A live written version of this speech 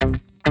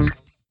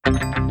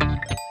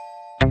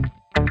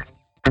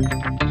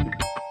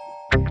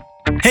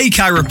Hey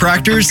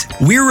chiropractors,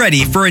 we're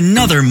ready for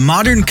another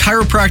modern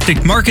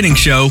chiropractic marketing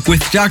show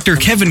with Dr.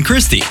 Kevin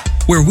Christie,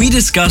 where we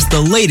discuss the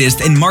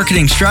latest in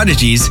marketing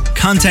strategies,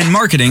 content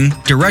marketing,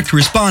 direct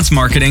response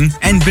marketing,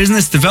 and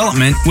business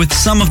development with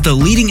some of the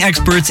leading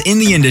experts in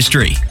the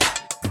industry.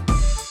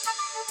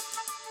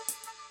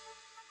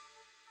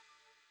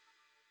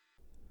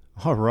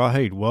 All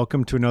right,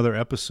 welcome to another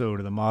episode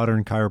of the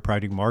Modern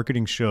Chiropractic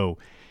Marketing Show.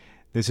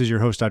 This is your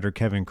host, Dr.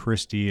 Kevin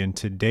Christie, and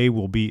today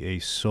will be a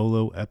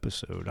solo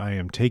episode. I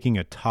am taking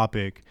a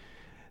topic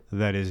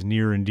that is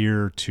near and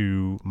dear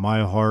to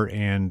my heart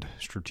and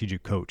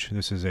Strategic Coach.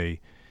 This is a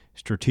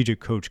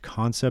Strategic Coach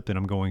concept, and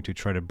I'm going to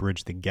try to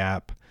bridge the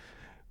gap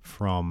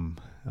from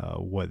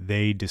what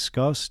they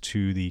discuss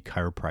to the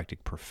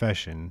chiropractic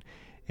profession.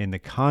 And the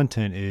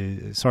concept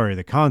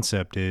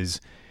is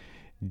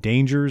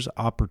dangers,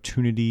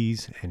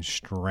 opportunities, and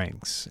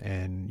strengths.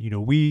 And,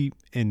 we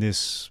in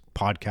this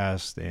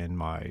podcast and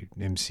my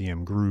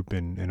MCM group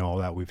and all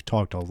that, we've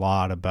talked a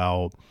lot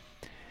about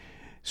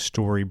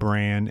story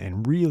brand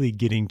and really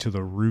getting to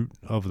the root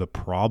of the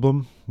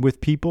problem with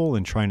people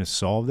and trying to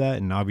solve that.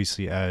 And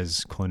obviously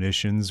as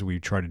clinicians, we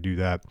try to do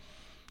that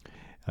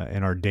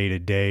in our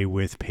day-to-day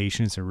with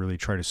patients and really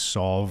try to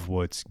solve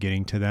what's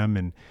getting to them.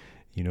 And,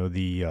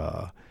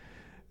 the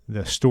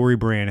story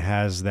brand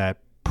has that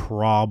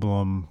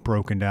problem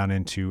broken down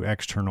into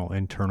external,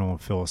 internal,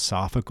 and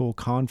philosophical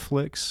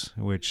conflicts,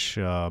 which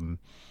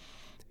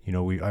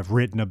I've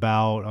written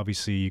about.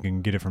 Obviously, you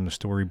can get it from the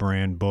Story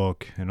Brand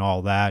book and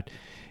all that.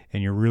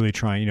 And you're really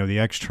trying, the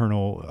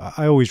external.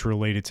 I always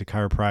relate it to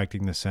chiropractic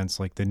in the sense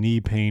like the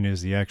knee pain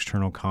is the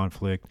external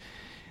conflict,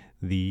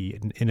 the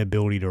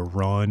inability to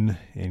run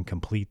and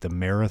complete the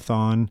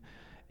marathon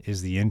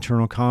is the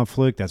internal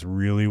conflict. That's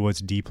really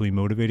what's deeply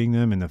motivating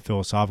them. And the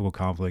philosophical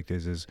conflict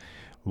is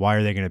why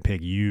are they going to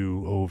pick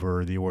you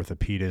over the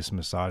orthopedist,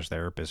 massage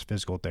therapist,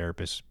 physical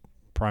therapist,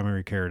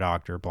 primary care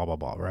doctor, blah, blah,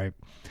 blah, right?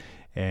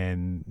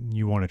 And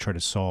you want to try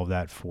to solve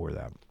that for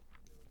them.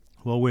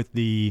 Well, with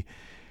the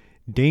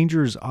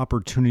dangers,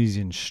 opportunities,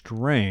 and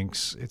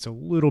strengths, it's a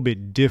little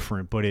bit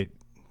different,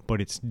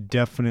 but it's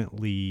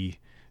definitely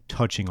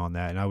touching on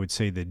that. And I would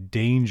say the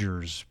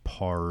dangers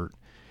part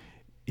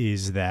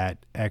is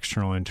that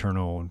external,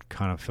 internal, and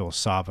kind of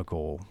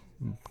philosophical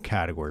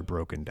category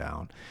broken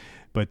down.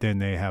 But then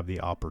they have the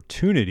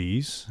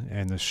opportunities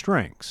and the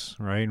strengths,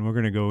 right? And we're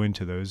going to go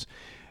into those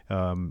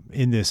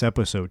in this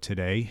episode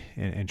today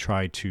and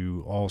try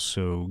to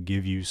also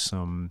give you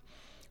some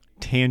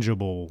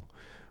tangible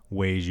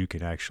ways you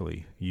can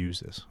actually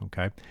use this,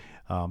 okay?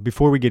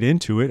 Before we get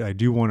into it, I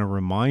do want to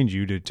remind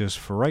you to just,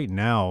 for right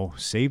now,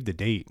 save the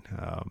date.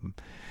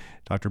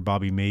 Dr.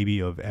 Bobby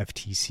Mabey of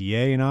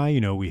FTCA and I,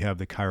 we have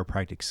the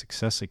Chiropractic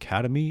Success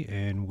Academy,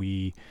 and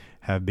we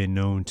have been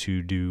known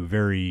to do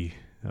very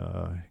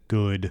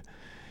good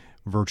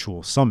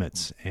virtual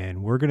summits,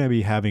 and we're going to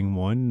be having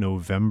one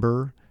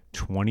November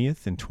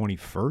 20th and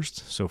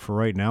 21st. So for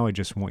right now, I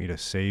just want you to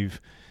save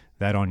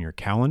that on your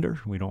calendar.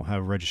 We don't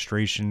have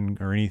registration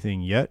or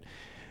anything yet,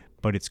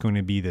 but it's going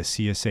to be the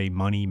CSA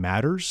Money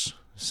Matters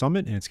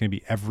Summit, and it's going to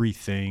be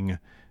everything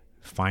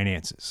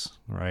finances,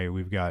 right?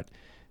 We've got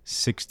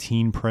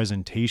 16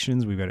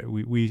 presentations.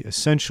 We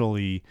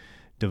essentially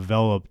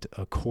developed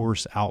a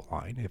course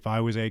outline. If I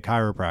was a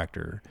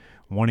chiropractor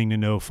wanting to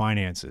know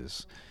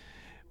finances,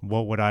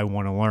 what would I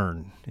want to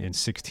learn in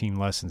 16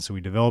 lessons? So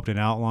we developed an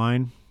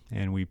outline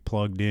and we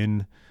plugged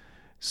in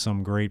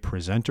some great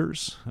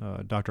presenters.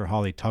 Dr.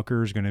 Holly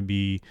Tucker is going to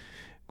be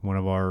one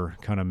of our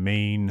kind of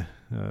main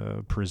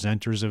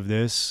presenters of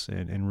this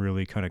and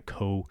really kind of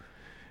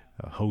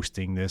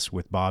co-hosting this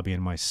with Bobby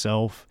and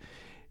myself.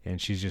 And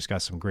she's just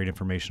got some great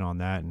information on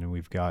that. And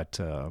we've got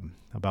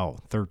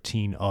about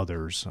 13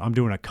 others. I'm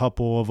doing a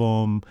couple of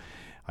them.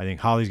 I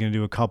think Holly's going to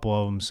do a couple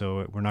of them.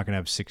 So we're not going to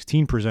have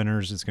 16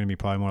 presenters. It's going to be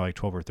probably more like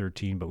 12 or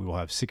 13, but we will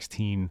have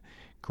 16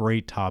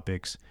 great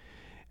topics.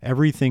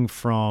 Everything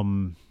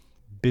from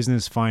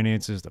business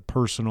finances to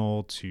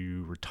personal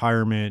to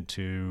retirement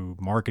to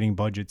marketing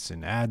budgets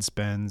and ad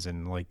spends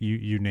and like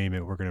you name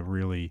it, we're going to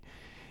really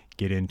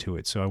get into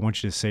it. So I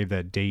want you to save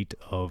that date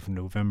of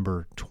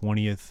November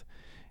 20th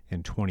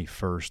and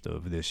 21st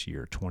of this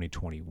year,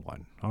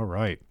 2021. All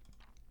right.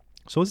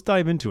 So let's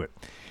dive into it.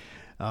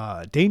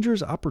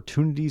 Dangers,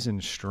 opportunities,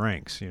 and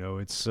strengths.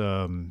 It's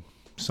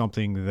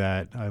something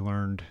that I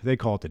learned. They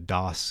call it the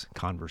DOS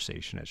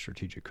conversation at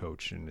Strategic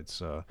Coach, and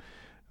it's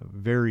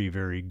very,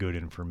 very good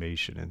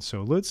information. And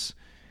so let's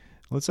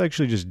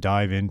actually just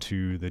dive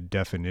into the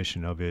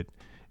definition of it.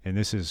 And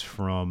this is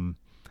from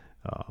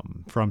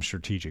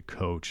Strategic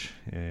Coach,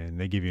 and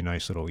they give you a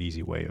nice little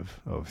easy way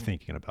of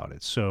thinking about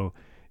it. So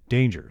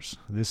dangers.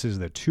 This is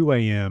the 2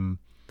 a.m.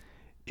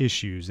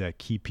 issues that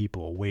keep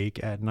people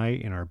awake at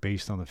night and are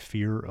based on the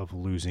fear of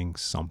losing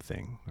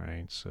something,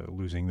 right? So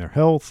losing their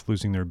health,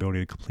 losing their ability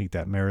to complete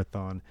that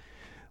marathon,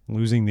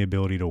 losing the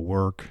ability to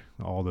work,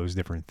 all those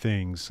different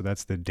things. So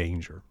that's the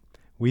danger.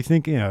 We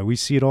think, we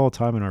see it all the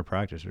time in our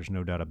practice. There's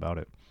no doubt about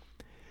it.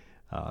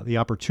 The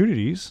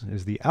opportunities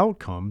is the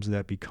outcomes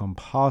that become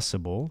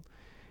possible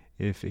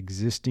if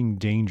existing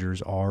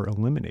dangers are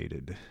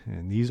eliminated.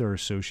 And these are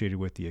associated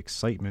with the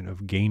excitement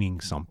of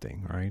gaining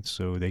something, right?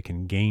 So they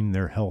can gain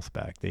their health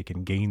back. They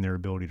can gain their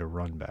ability to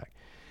run back.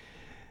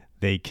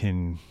 They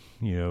can,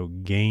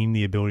 gain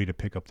the ability to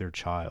pick up their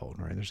child,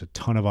 right? There's a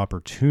ton of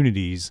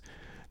opportunities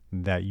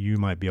that you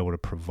might be able to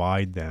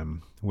provide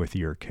them with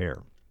your care.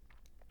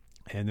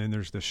 And then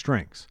there's the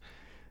strengths,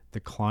 the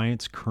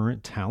client's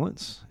current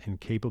talents and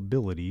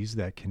capabilities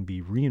that can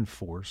be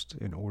reinforced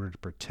in order to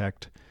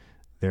protect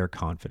their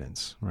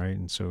confidence, right?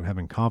 And so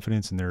having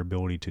confidence in their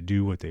ability to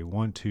do what they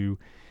want to,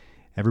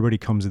 everybody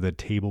comes to the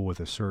table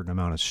with a certain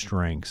amount of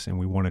strengths, and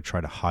we want to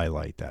try to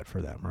highlight that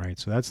for them, right?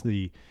 So that's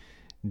the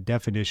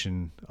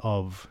definition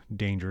of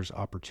dangers,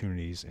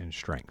 opportunities, and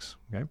strengths,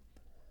 okay?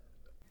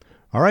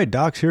 All right,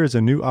 docs, here is a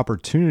new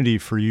opportunity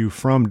for you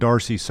from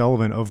Darcy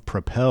Sullivan of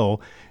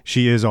Propel.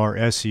 She is our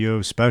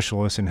SEO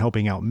specialist in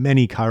helping out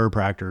many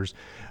chiropractors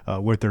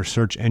with their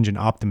search engine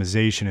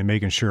optimization and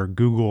making sure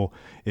Google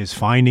is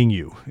finding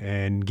you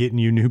and getting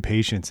you new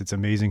patients. It's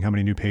amazing how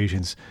many new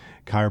patients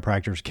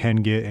chiropractors can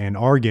get and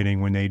are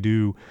getting when they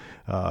do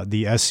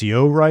the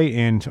SEO right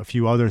and a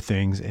few other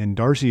things. And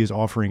Darcy is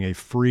offering a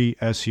free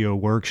SEO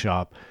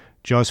workshop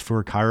just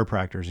for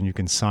chiropractors, and you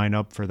can sign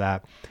up for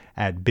that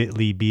at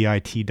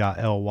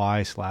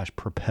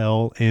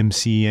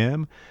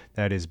bit.ly/propelmcm.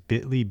 That is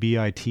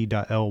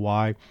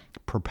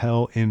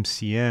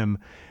bit.ly/propelmcm,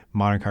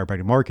 Modern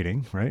Chiropractic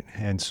Marketing, right?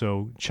 And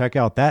so check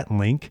out that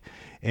link,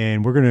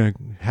 and we're going to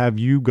have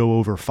you go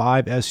over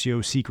 5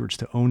 SEO secrets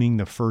to owning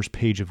the first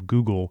page of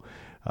Google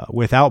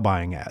without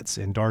buying ads.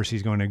 And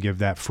Darcy's going to give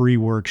that free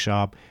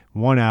workshop,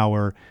 1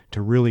 hour,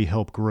 to really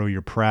help grow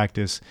your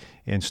practice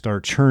and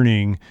start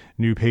churning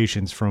new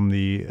patients from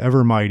the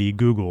ever mighty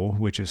Google,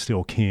 which is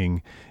still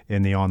king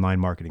in the online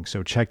marketing.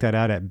 So check that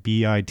out at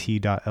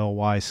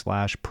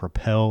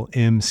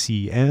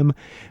bit.ly/propelmcm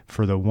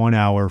for the 1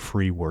 hour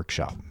free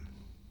workshop.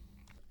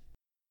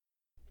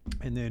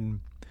 And then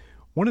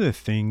one of the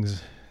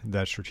things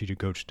that Strategic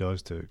Coach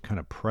does to kind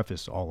of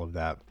preface all of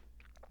that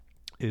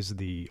is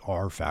the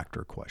R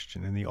factor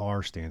question. And the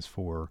R stands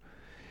for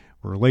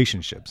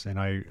relationships. And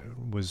I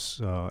was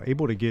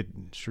able to get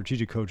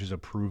Strategic Coach's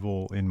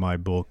approval in my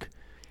book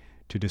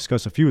to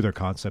discuss a few of their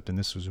concepts, and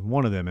this was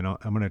one of them. And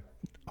I'm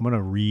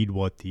gonna read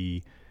what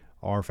the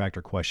R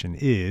factor question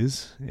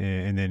is,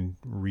 and then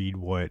read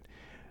what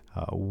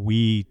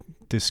we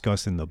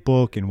discuss in the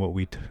book and what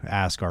we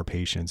ask our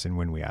patients and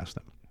when we ask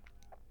them.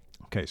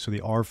 Okay, so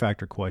the R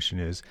factor question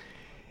is,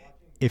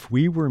 if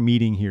we were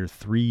meeting here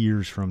 3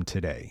 years from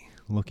today,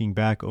 looking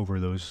back over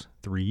those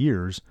 3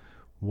 years,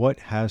 what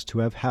has to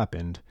have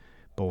happened,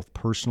 both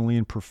personally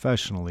and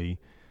professionally,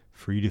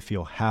 for you to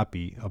feel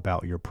happy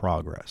about your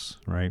progress,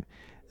 right?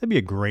 That'd be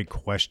a great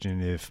question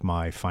if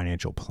my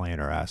financial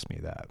planner asked me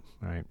that,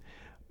 right?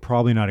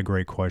 Probably not a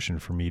great question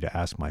for me to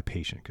ask my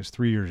patient, because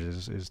 3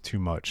 years is too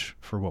much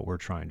for what we're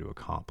trying to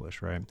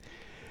accomplish, right?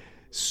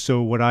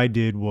 So what I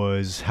did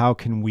was, how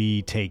can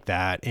we take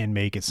that and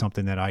make it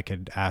something that I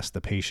could ask the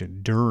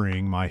patient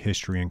during my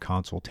history and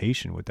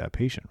consultation with that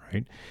patient,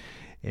 right?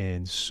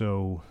 And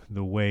so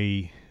the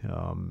way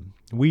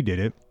we did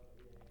it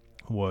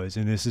was,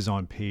 and this is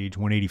on page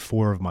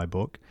 184 of my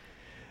book,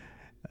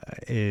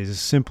 is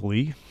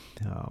simply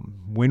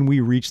when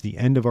we reach the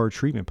end of our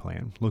treatment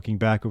plan, looking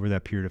back over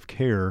that period of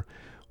care,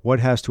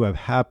 what has to have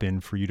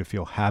happened for you to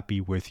feel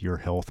happy with your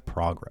health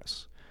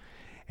progress?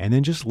 And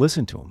then just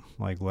listen to them.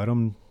 Like, let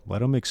them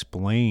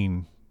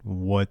explain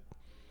what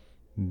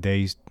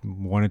they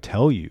want to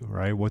tell you,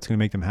 right? What's going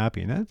to make them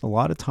happy. And that a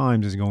lot of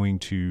times is going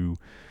to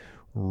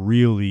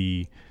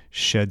really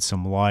shed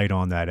some light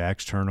on that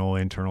external,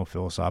 internal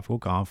philosophical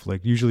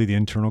conflict, usually the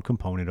internal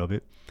component of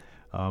it,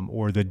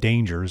 or the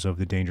dangers,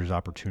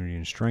 opportunity,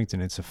 and strength.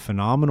 And it's a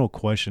phenomenal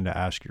question to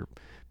ask your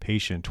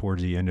patient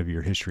towards the end of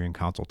your history and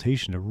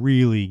consultation to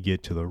really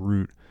get to the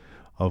root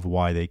of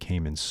why they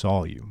came and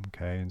saw you,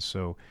 okay? And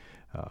so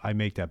I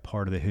make that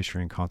part of the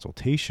history and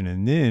consultation.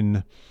 And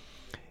then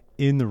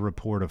in the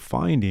report of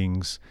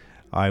findings,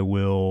 I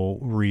will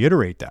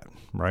reiterate that,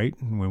 right?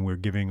 When we're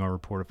giving our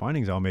report of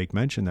findings, I'll make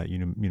mention that,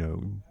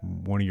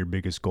 one of your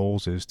biggest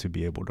goals is to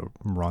be able to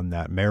run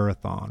that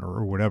marathon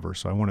or whatever.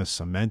 So I want to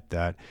cement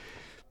that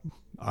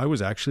I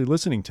was actually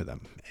listening to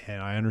them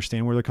and I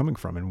understand where they're coming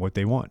from and what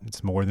they want.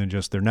 It's more than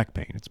just their neck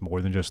pain. It's more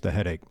than just the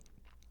headache.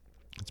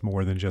 It's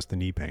more than just the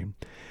knee pain.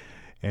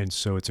 And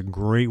so it's a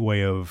great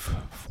way of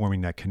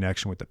forming that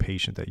connection with the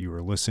patient, that you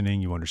are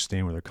listening, you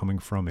understand where they're coming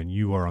from, and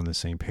you are on the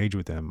same page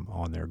with them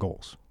on their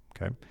goals,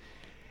 okay?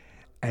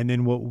 And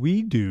then what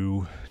we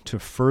do to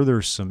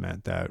further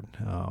cement that,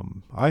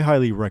 I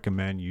highly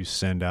recommend you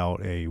send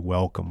out a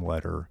welcome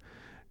letter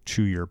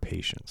to your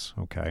patients,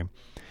 okay?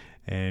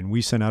 And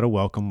we send out a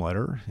welcome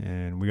letter,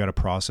 and we got a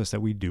process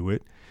that we do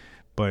it,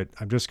 but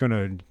I'm just going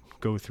to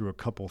go through a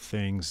couple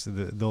things.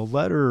 The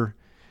letter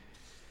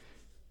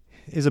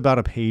is about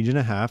 1.5 pages,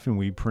 and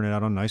we print it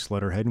out on nice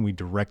letterhead, and we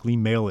directly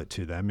mail it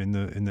to them in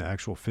the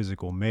actual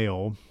physical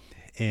mail.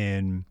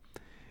 And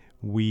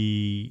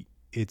we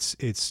it's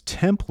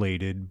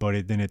templated,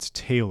 but then it's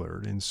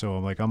tailored. And so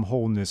I'm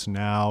holding this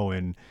now,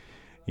 and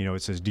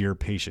it says dear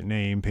patient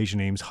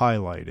name's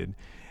highlighted,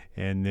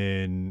 and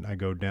then I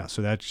go down,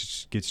 so that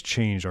just gets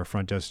changed. Our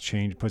front desk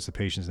puts the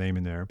patient's name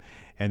in there,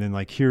 and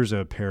then here's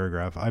a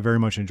paragraph. I very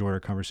much enjoyed our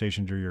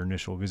conversation during your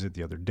initial visit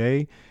the other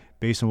day.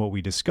 Based on what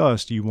we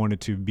discussed, you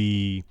wanted to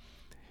be,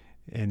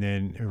 and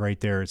then right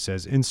there it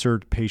says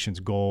insert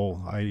patient's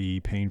goal, i.e.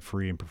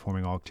 pain-free and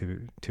performing all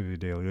activity of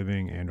daily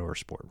living and or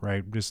sport,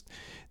 right?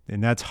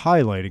 And that's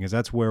highlighting, because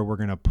that's where we're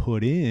going to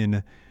put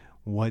in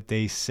what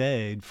they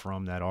said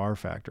from that R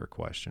factor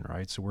question,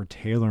 right? So we're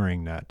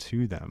tailoring that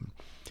to them.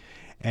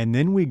 And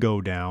then we go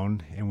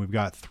down and we've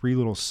got 3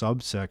 little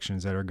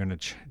subsections that are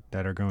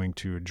going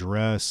to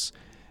address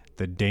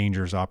the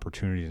dangers,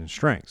 opportunities, and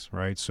strengths,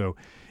 right? So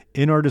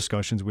in our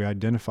discussions, we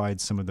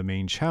identified some of the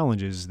main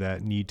challenges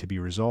that need to be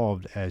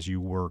resolved as you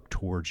work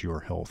towards your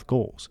health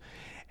goals.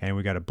 And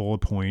we got a bullet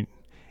point,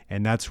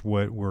 and that's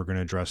what we're going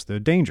to address, the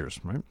dangers,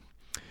 right?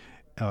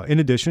 In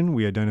addition,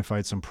 we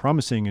identified some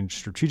promising and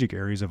strategic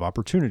areas of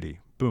opportunity.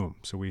 Boom.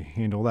 So we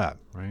handle that,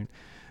 right?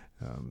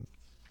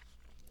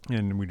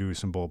 And we do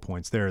some bullet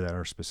points there that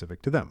are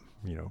specific to them.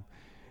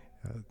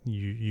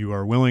 You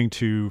are willing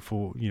to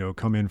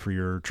come in for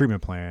your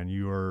treatment plan.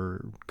 You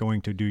are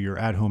going to do your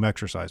at-home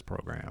exercise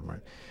program,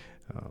 right?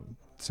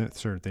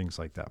 Certain things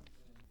like that.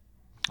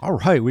 All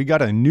right, we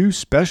got a new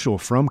special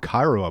from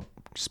ChiroUp,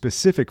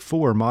 specific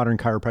for Modern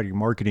Chiropractic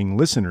Marketing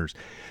listeners.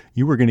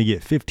 You are going to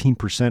get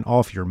 15%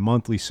 off your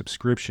monthly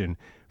subscription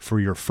for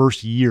your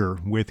first year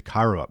with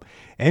ChiroUp.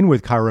 And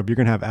with ChiroUp, you're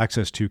going to have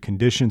access to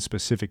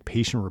condition-specific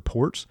patient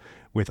reports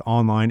with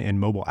online and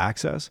mobile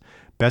access,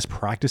 best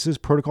practices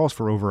protocols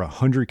for over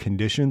 100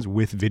 conditions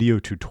with video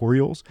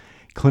tutorials,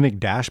 clinic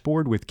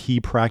dashboard with key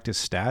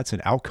practice stats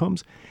and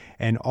outcomes,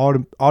 and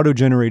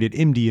auto-generated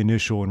MD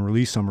initial and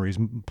release summaries,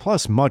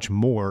 plus much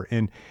more.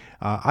 And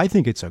I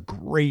think it's a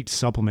great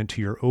supplement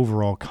to your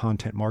overall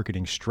content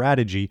marketing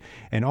strategy.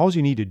 And all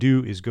you need to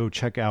do is go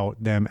check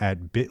out them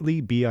at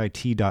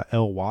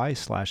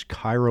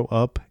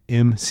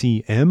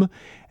bit.ly/ChiroUpMCM,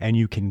 and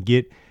you can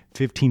get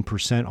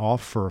 15%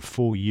 off for a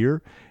full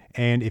year.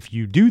 And if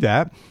you do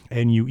that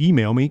and you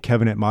email me,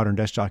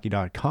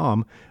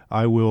 kevin@modern-jockey.com,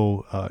 I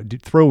will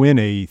throw in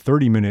a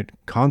 30-minute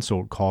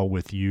consult call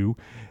with you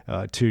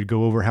to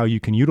go over how you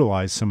can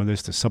utilize some of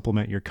this to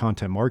supplement your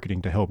content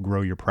marketing to help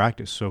grow your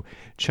practice. So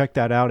check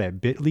that out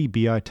at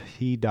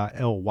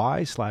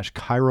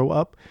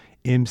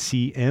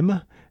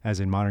bit.ly/ChiroUpMCM, as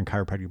in Modern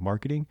Chiropractic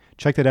Marketing.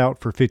 Check that out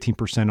for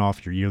 15%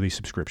 off your yearly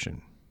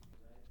subscription.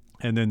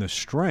 And then the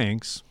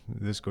strengths,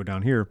 this go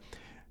down here.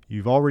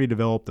 You've already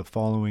developed the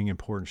following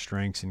important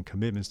strengths and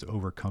commitments to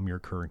overcome your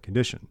current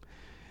condition.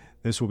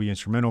 This will be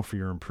instrumental for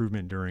your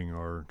improvement during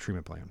our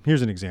treatment plan.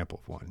 Here's an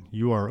example of one.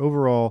 You are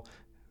overall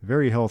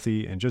very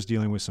healthy and just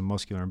dealing with some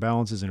muscular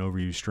imbalances and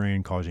overuse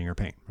strain causing your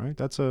pain, right?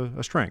 That's a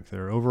strength.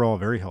 They're overall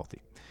very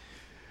healthy.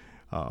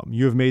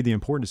 You have made the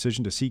important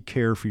decision to seek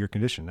care for your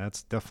condition.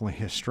 That's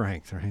definitely a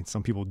strength, right?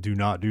 Some people do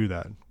not do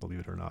that, believe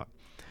it or not.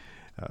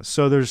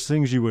 So there's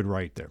things you would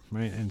write there,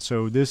 right? And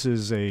so this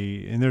is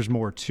and there's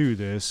more to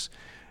this.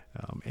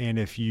 And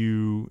if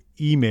you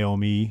email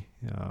me,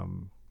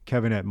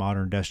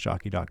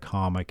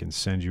 kevin@modern-jockey.com, I can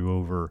send you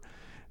over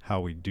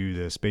how we do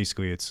this.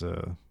 Basically, it's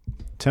a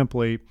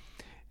template,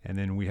 and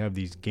then we have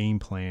these game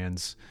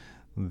plans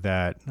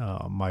that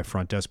my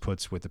front desk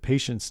puts with the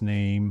patient's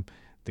name,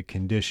 the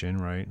condition,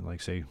 right?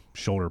 Like say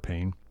shoulder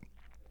pain.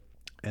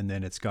 And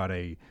then it's got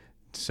a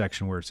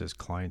section where it says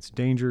client's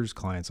dangers,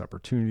 client's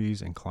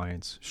opportunities, and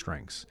client's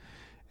strengths.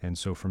 And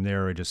so from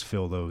there, I just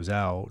fill those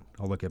out.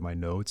 I'll look at my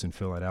notes and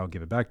fill it out,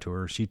 give it back to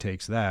her. She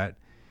takes that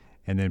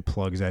and then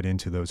plugs that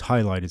into those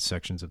highlighted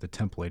sections of the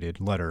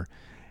templated letter,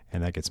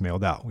 and that gets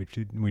mailed out. We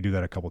do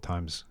that a couple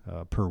times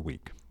per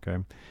week,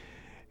 okay?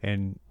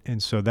 And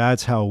so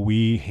that's how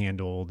we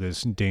handle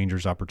this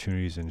dangers,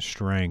 opportunities, and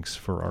strengths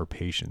for our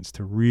patients,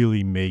 to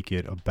really make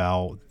it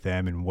about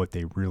them and what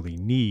they really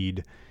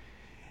need.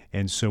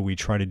 And so we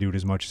try to do it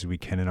as much as we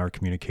can in our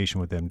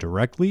communication with them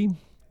directly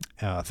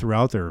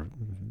throughout their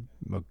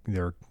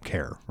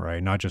care,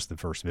 right? Not just the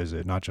first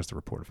visit, not just the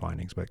reported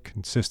findings, but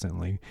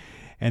consistently.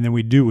 And then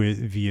we do it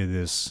via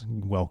this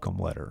welcome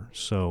letter.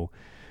 So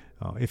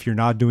if you're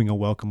not doing a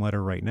welcome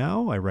letter right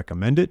now, I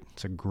recommend it.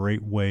 It's a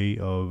great way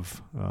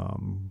of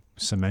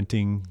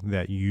cementing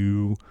that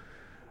you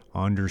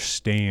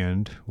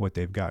understand what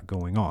they've got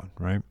going on,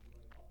 right?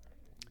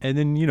 And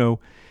then,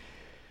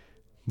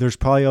 there's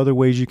probably other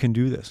ways you can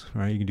do this,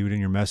 right? You can do it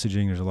in your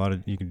messaging.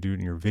 You can do it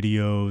in your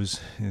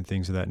videos and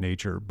things of that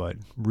nature, but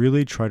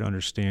really try to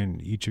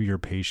understand each of your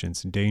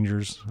patients'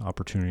 dangers,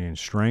 opportunity, and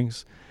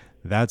strengths.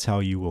 That's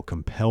how you will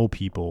compel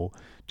people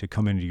to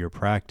come into your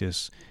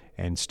practice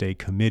and stay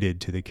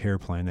committed to the care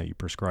plan that you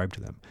prescribe to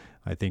them.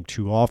 I think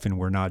too often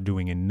we're not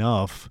doing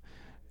enough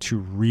to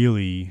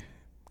really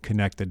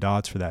connect the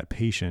dots for that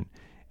patient,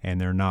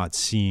 and they're not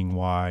seeing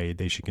why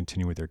they should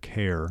continue with their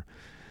care.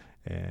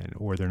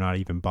 or they're not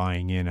even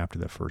buying in after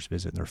the first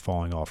visit and they're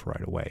falling off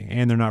right away,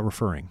 and they're not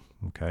referring.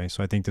 Okay,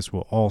 so I think this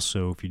will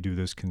also, if you do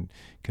this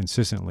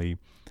consistently,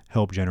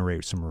 help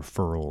generate some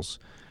referrals,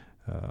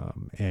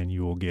 and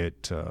you will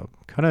get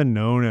kind of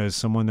known as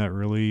someone that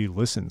really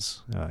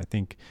listens. I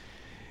think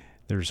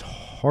there's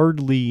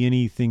hardly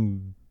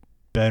anything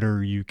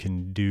better you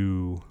can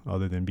do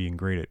other than being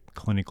great at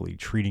clinically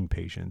treating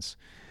patients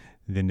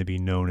than to be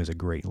known as a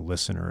great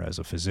listener as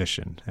a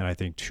physician. And I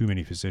think too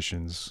many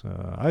physicians,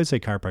 I would say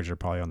chiropractors are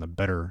probably on the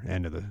better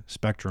end of the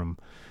spectrum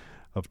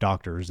of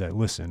doctors that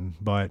listen,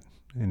 but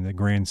in the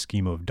grand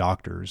scheme of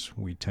doctors,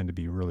 we tend to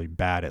be really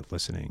bad at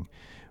listening.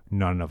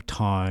 Not enough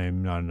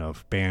time, not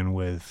enough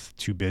bandwidth,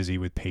 too busy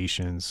with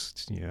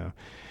patients,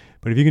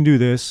 But if you can do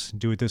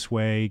it this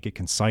way, get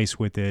concise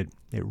with it,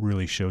 it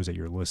really shows that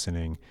you're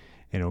listening,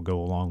 and it'll go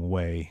a long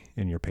way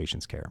in your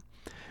patient's care.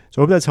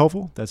 So I hope that's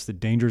helpful. That's the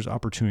Dangers,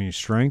 Opportunities,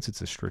 Strengths.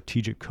 It's a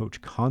strategic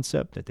coach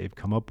concept that they've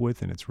come up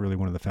with, and it's really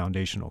one of the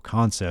foundational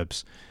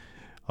concepts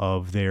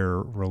of their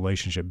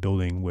relationship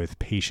building with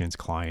patients,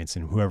 clients,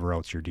 and whoever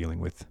else you're dealing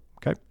with.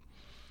 Okay.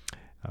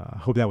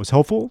 Hope that was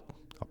helpful.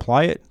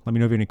 Apply it. Let me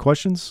know if you have any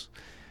questions,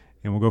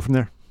 and we'll go from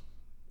there.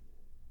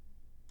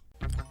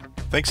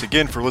 Thanks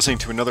again for listening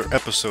to another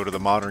episode of the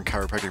Modern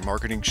Chiropractic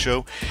Marketing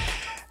Show.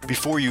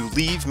 Before you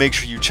leave, make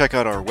sure you check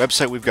out our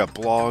website. We've got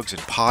blogs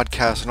and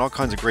podcasts and all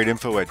kinds of great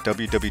info at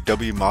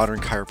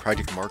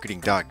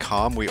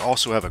www.modernchiropracticmarketing.com. We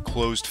also have a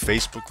closed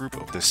Facebook group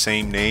of the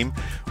same name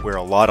where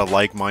a lot of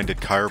like-minded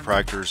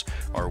chiropractors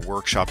are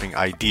workshopping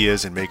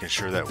ideas and making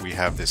sure that we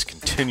have this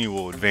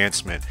continual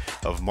advancement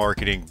of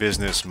marketing,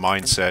 business,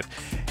 mindset,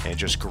 and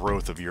just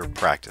growth of your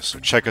practice. So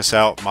check us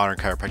out,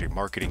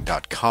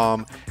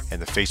 modernchiropracticmarketing.com,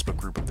 and the Facebook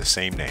group of the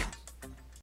same name.